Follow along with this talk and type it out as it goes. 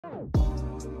Hi,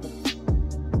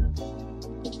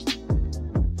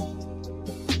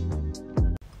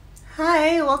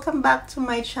 welcome back to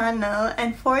my channel,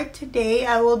 and for today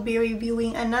I will be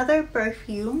reviewing another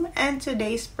perfume, and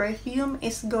today's perfume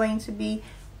is going to be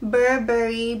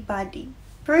Burberry Body.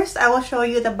 First, I will show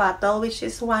you the bottle, which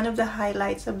is one of the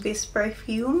highlights of this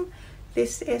perfume.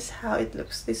 This is how it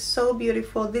looks. This is so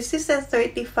beautiful. This is a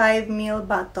 35 ml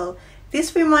bottle.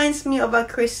 This reminds me of a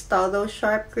crystal, those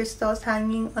sharp crystals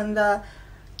hanging on the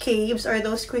caves, or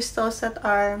those crystals that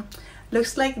are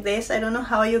looks like this. I don't know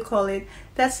how you call it.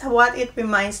 That's what it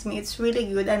reminds me. It's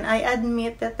really good, and I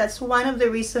admit that that's one of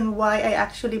the reasons why I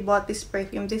actually bought this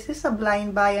perfume. This is a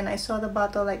blind buy, and I saw the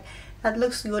bottle like that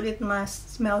looks good. It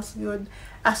must smells good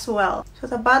as well. So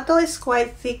the bottle is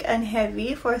quite thick and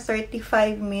heavy for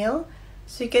 35 ml.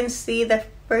 So you can see the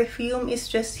perfume is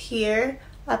just here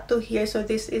up to here. So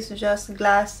this is just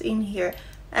glass in here,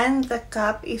 and the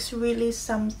cap is really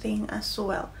something as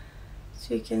well.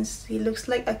 So you can see, looks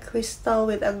like a crystal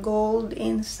with a gold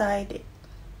inside it.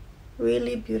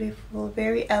 Really beautiful,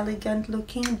 very elegant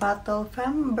looking bottle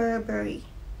from Burberry.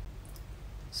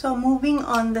 So moving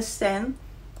on the scent,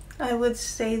 I would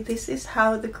say this is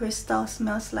how the crystal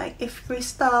smells like. If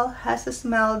crystal has a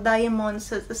smell, diamonds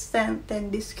has a scent,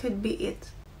 then this could be it.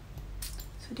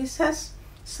 So this has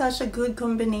such a good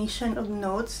combination of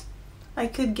notes. I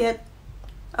could get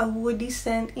a woody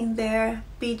scent in there,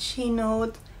 peachy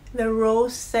note, the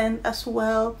rose scent as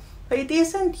well, but it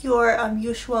isn't your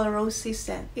usual rosy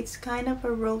scent. It's kind of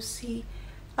a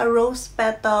rose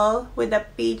petal with a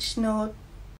peach note.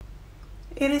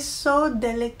 It is so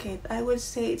delicate. I would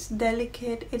say it's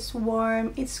delicate, it's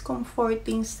warm, it's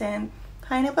comforting scent,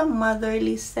 kind of a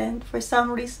motherly scent. For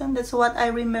some reason, that's what I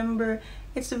remember.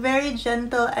 It's very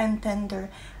gentle and tender.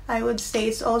 I would say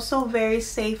it's also very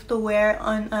safe to wear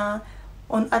on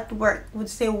at work. Would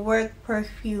say work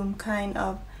perfume kind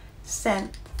of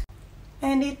scent.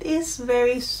 And it is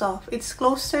very soft. It's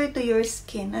closer to your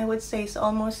skin. I would say it's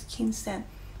almost skin scent.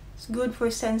 It's good for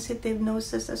sensitive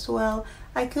noses as well.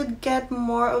 I could get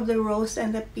more of the rose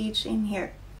and the peach in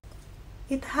here.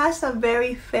 It has a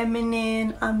very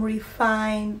feminine,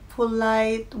 refined,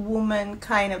 polite woman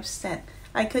kind of scent.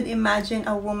 I could imagine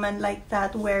a woman like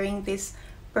that wearing this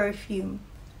perfume.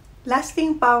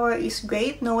 Lasting power is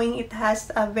great, knowing it has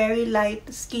a very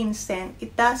light skin scent.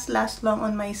 It does last long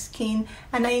on my skin,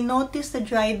 and I noticed the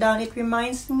dry down. It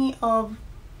reminds me of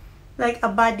like a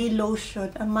body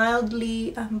lotion, a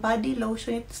mildly body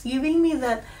lotion. It's giving me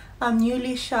that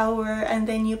newly shower and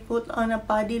then you put on a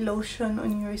body lotion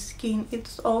on your skin.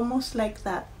 It's almost like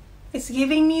that. It's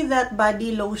giving me that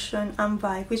body lotion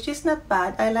vibe, which is not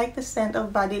bad. I like the scent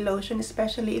of body lotion,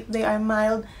 especially if they are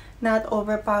mild, not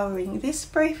overpowering. This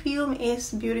perfume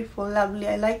is beautiful, lovely.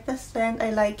 I like the scent.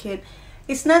 I like it.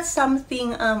 It's not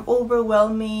something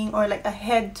overwhelming or like a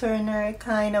head turner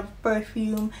kind of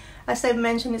perfume. As I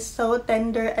mentioned, it's so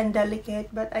tender and delicate,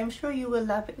 but I'm sure you will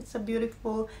love it. It's a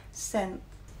beautiful scent.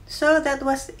 So that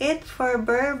was it for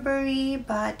Burberry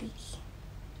Body.